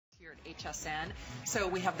HSN. So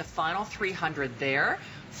we have the final 300 there,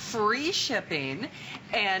 free shipping,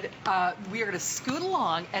 and we are going to scoot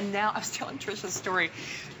along. And now I was telling Trish a story.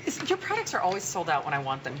 Your products are always sold out when I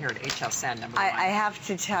want them here at HSN. Number one. I have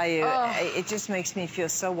to tell you, it just makes me feel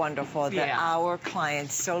so wonderful that our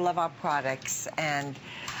clients so love our products, and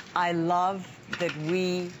I love that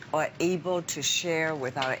we are able to share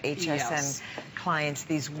with our HSN clients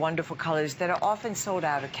these wonderful colors that are often sold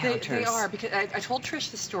out at counters. They are, because I told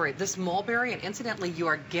Trish the story. This mulberry, and incidentally, you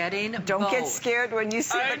are getting Don't both. Get scared when you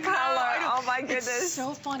see the color. Oh my goodness. It's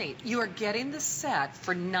so funny. You are getting the set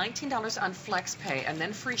for $19 on FlexPay and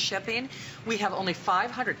then free shipping. We have only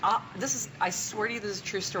 500. I swear to you, this is a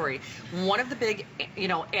true story. One of the big,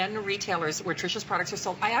 end retailers where Trish's products are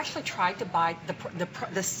sold, I actually tried to buy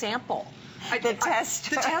the sample. The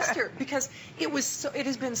tester, because it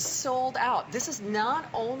has been sold out. This is not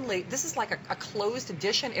only, this is like a closed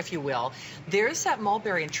edition, if you will. There's that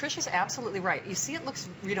mulberry, and Trish is absolutely right. You see it looks,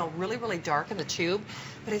 really, really dark in the tube,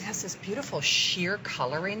 but it has this beautiful sheer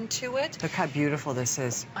coloring to it. Look how beautiful this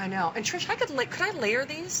is. I know. And Trish, could I layer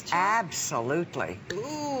these too? Absolutely.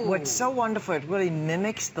 Ooh. What's so wonderful, it really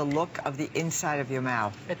mimics the look of the inside of your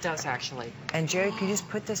mouth. It does, actually. And Jerry, can you just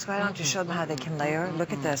put this right on to show them how they can layer?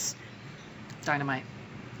 Look at this. Dynamite.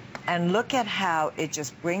 And look at how it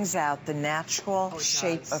just brings out the natural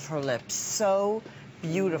shape of her lips. So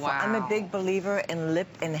beautiful. Wow. I'm a big believer in lip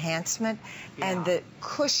enhancement and the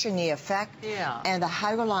cushiony effect and the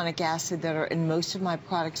hyaluronic acid that are in most of my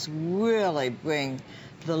products really bring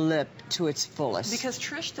the lip to its fullest. Because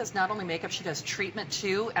Trish does not only makeup, she does treatment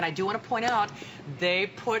too. And I do want to point out, they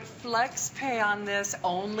put FlexPay on this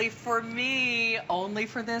only for me, only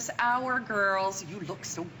for this hour, girls. You look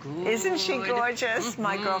so good. Isn't she gorgeous?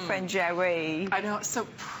 My girlfriend Jerry. I know, so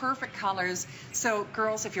perfect colors. So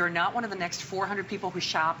girls, if you're not one of the next 400 people who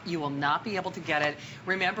shop, you will not be able to get it.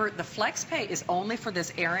 Remember, the FlexPay is only for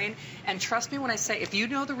this airing. And trust me when I say, if you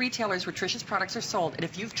know the retailers where Trish's products are sold, and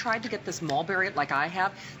if you've tried to get this mulberry like I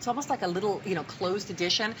have, it's almost like a little, closed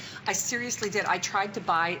edition. I seriously did. I tried to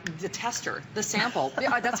buy the tester, the sample.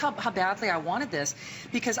 That's how badly I wanted this,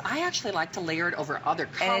 because I actually like to layer it over other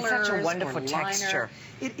colors. And it's such a wonderful texture.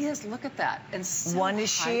 It is. Look at that. And so one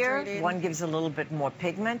is sheer, one gives a little bit more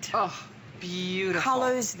pigment. Oh, beautiful.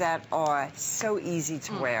 Colors that are so easy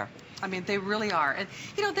to wear. I mean, they really are. And,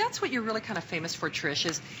 that's what you're really kind of famous for, Trish,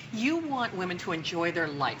 is you want women to enjoy their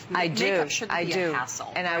life. Makeup shouldn't be a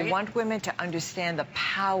hassle. And right? I want women to understand the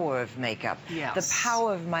power of makeup. Yes. The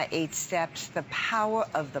power of my 8 steps, the power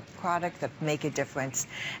of the product that make a difference.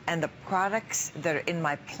 And the products that are in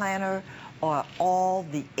my planner are all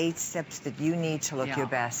the 8 steps that you need to look your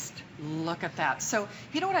best. Look at that. So,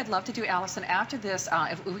 you know what I'd love to do, Allison? After this,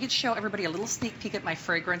 if we could show everybody a little sneak peek at my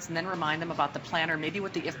fragrance and then remind them about the planner, maybe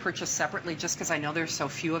with the if purchase separately, just because I know there's so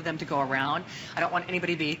few of them to go around. I don't want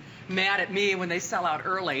anybody to be mad at me when they sell out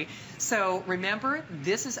early. So remember,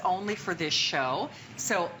 this is only for this show.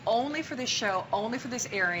 So only for this show, only for this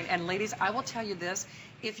airing. And ladies, I will tell you this,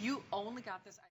 if you only got this...